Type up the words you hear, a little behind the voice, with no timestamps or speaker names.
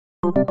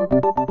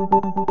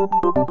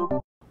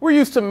We're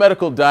used to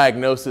medical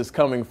diagnosis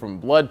coming from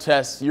blood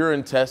tests,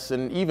 urine tests,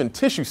 and even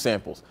tissue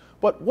samples.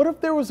 But what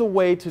if there was a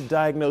way to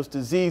diagnose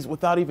disease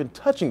without even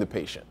touching the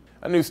patient?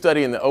 A new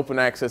study in the open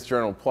access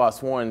journal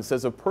PLOS ONE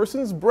says a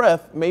person's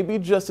breath may be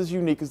just as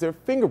unique as their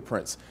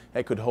fingerprints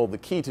and could hold the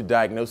key to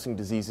diagnosing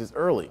diseases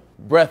early.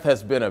 Breath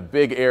has been a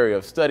big area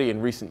of study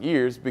in recent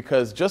years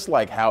because just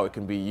like how it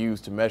can be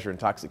used to measure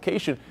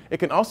intoxication, it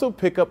can also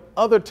pick up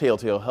other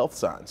telltale health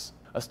signs.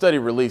 A study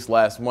released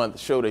last month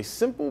showed a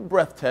simple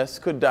breath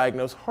test could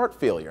diagnose heart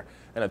failure,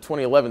 and a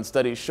 2011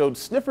 study showed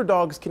sniffer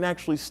dogs can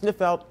actually sniff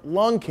out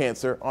lung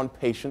cancer on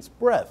patients'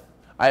 breath.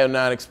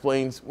 IO9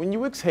 explains when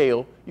you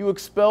exhale, you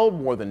expel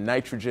more than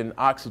nitrogen,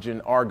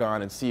 oxygen,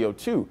 argon, and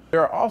CO2.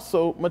 There are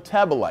also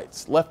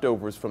metabolites,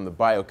 leftovers from the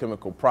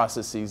biochemical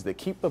processes that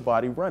keep the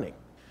body running.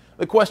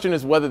 The question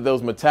is whether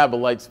those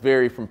metabolites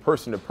vary from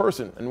person to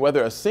person and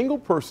whether a single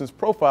person's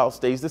profile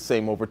stays the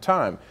same over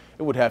time.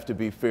 It would have to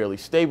be fairly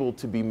stable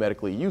to be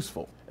medically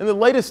useful. In the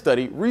latest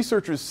study,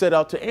 researchers set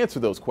out to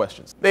answer those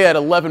questions. They had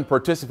 11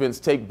 participants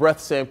take breath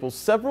samples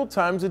several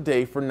times a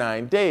day for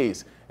 9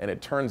 days, and it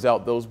turns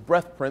out those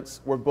breath prints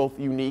were both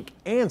unique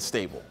and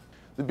stable.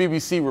 The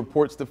BBC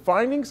reports the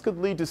findings could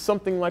lead to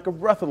something like a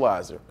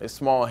breathalyzer, a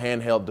small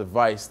handheld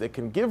device that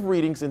can give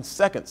readings in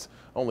seconds,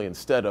 only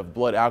instead of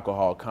blood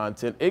alcohol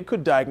content, it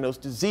could diagnose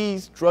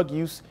disease, drug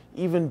use,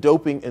 even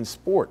doping in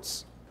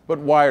sports. But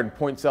Wired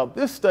points out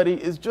this study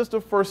is just a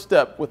first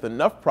step with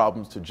enough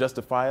problems to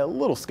justify a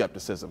little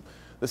skepticism.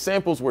 The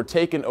samples were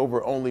taken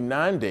over only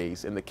 9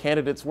 days, and the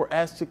candidates were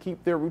asked to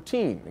keep their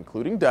routine,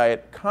 including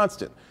diet,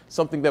 constant,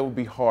 something that would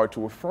be hard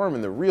to affirm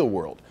in the real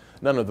world.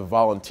 None of the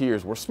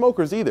volunteers were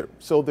smokers either,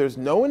 so there's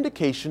no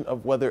indication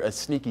of whether a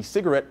sneaky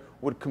cigarette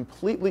would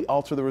completely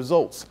alter the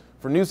results.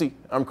 For Newsy,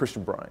 I'm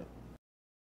Christian Bryant.